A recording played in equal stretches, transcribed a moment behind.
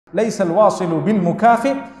ليس الواصل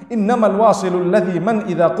بالمكافئ إنما الواصل الذي من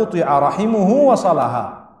إذا قطع رحمه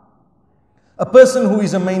وصلها. A person who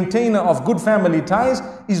is a maintainer of good family ties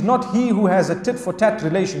is not he who has a tit-for-tat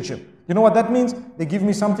relationship. You know what that means? They give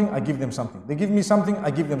me something, I give them something. They give me something,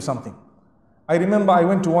 I give them something. I remember I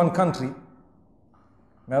went to one country.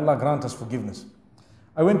 May Allah grant us forgiveness.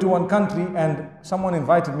 I went to one country and someone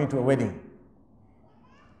invited me to a wedding.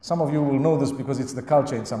 Some of you will know this because it's the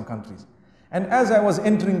culture in some countries. And as I was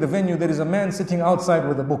entering the venue, there is a man sitting outside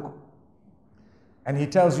with a book. And he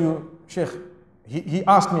tells you, Sheikh, he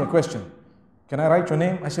asked me a question. Can I write your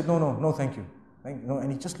name? I said, no, thank you. No,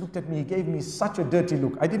 and he just looked at me, he gave me such a dirty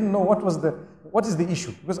look. I didn't know what is the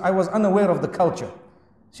issue, because I was unaware of the culture.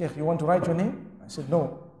 Sheikh, you want to write your name? I said,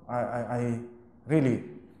 no, I really,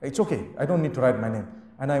 it's okay, I don't need to write my name.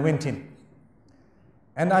 And I went in.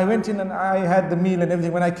 And I went in and I had the meal and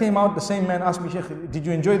everything. When I came out, the same man asked me, Sheikh, did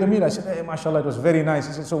you enjoy the meal? I said, hey, mashallah, it was very nice.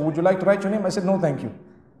 He said, so would you like to write your name? I said, no, thank you.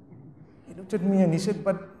 He looked at me and he said,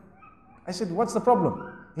 but, I said, what's the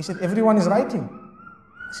problem? He said, everyone is writing.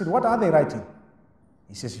 I said, what are they writing?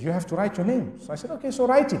 He says, you have to write your name. So I said, okay, so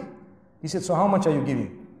write it. He said, so how much are you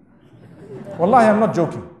giving? Wallahi, I'm not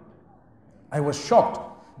joking. I was shocked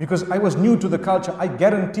because I was new to the culture. I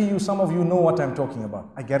guarantee you, some of you know what I'm talking about.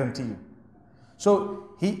 I guarantee you.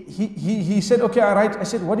 So he said, okay, I write. I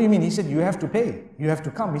said, what do you mean? He said, you have to pay. You have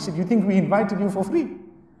to come. He said, you think we invited you for free?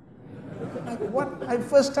 Like, what? I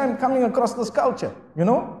first time coming across this culture, you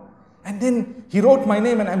know? And then he wrote my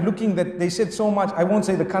name and I'm looking that they said so much. I won't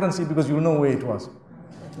say the currency because you'll know where it was.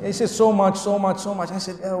 He said so much. I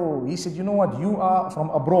said, oh, he said, you know what? You are from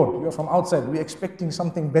abroad. You are from outside. We're expecting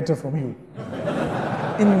something better from you.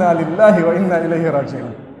 Inna lillahi wa inna ilayhi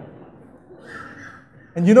raji'un.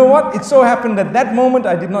 And you know what? It so happened that that moment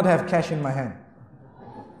I did not have cash in my hand.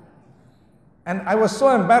 And I was so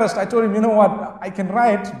embarrassed. I told him, you know what? I can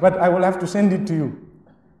write, but I will have to send it to you.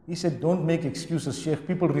 He said, don't make excuses, Sheikh.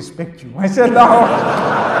 People respect you. I said, no.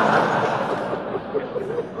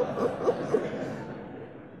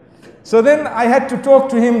 So then I had to talk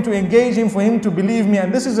to him, to engage him, for him to believe me.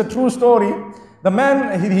 And this is a true story. The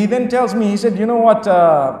man, he then tells me, he said, you know what,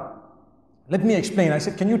 let me explain. I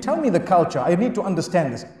said, can you tell me the culture? I need to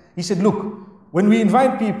understand this. He said, look, when we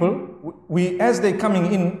invite people, as they're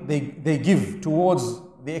coming in, they give towards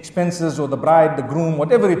the expenses or the bride, the groom,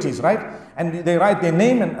 whatever it is, right? And they write their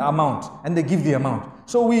name and amount, and they give the amount.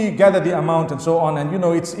 So we gather the amount and so on, and you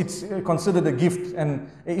know, it's considered a gift. And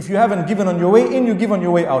if you haven't given on your way in, you give on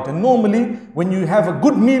your way out. And normally, when you have a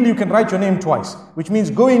good meal, you can write your name twice, which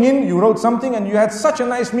means going in, you wrote something, and you had such a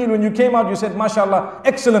nice meal. When you came out, you said, mashallah,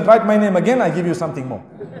 excellent, write my name again, I give you something more.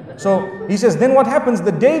 So he says, then what happens?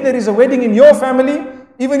 The day there is a wedding in your family,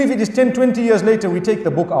 even if it is 10, 20 years later, we take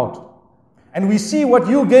the book out. And we see what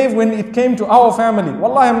you gave when it came to our family.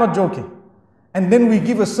 Wallahi, I'm not joking. And then we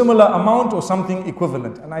give a similar amount or something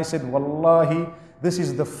equivalent. And I said, Wallahi, this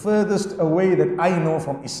is the furthest away that I know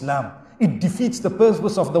from Islam. It defeats the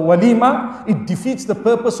purpose of the walima. It defeats the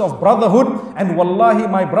purpose of brotherhood. And Wallahi,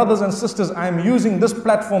 my brothers and sisters, I am using this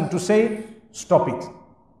platform to say, stop it.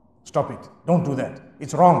 Stop it. Don't do that.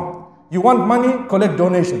 It's wrong. You want money, collect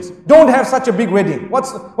donations. Don't have such a big wedding.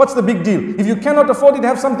 What's the big deal? If you cannot afford it,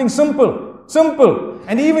 have something simple. Simple.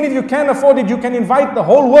 And even if you can afford it, you can invite the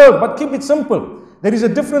whole world, but keep it simple. There is a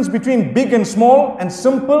difference between big and small, and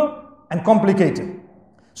simple and complicated.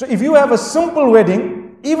 So if you have a simple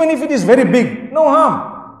wedding, even if it is very big, no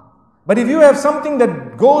harm. But if you have something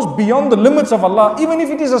that goes beyond the limits of Allah, even if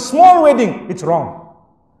it is a small wedding, it's wrong.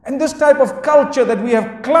 And this type of culture that we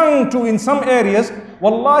have clung to in some areas,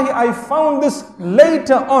 wallahi, I found this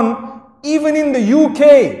later on. Even in the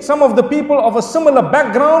UK, some of the people of a similar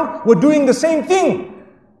background were doing the same thing.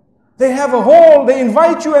 They have a hall, they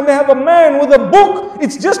invite you, and they have a man with a book.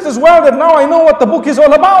 It's just as well that now I know what the book is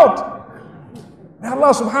all about. May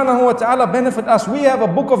Allah subhanahu wa ta'ala benefit us. We have a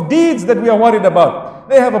book of deeds that we are worried about.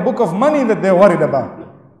 They have a book of money that they're worried about.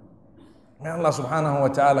 May Allah subhanahu wa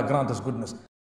ta'ala grant us goodness.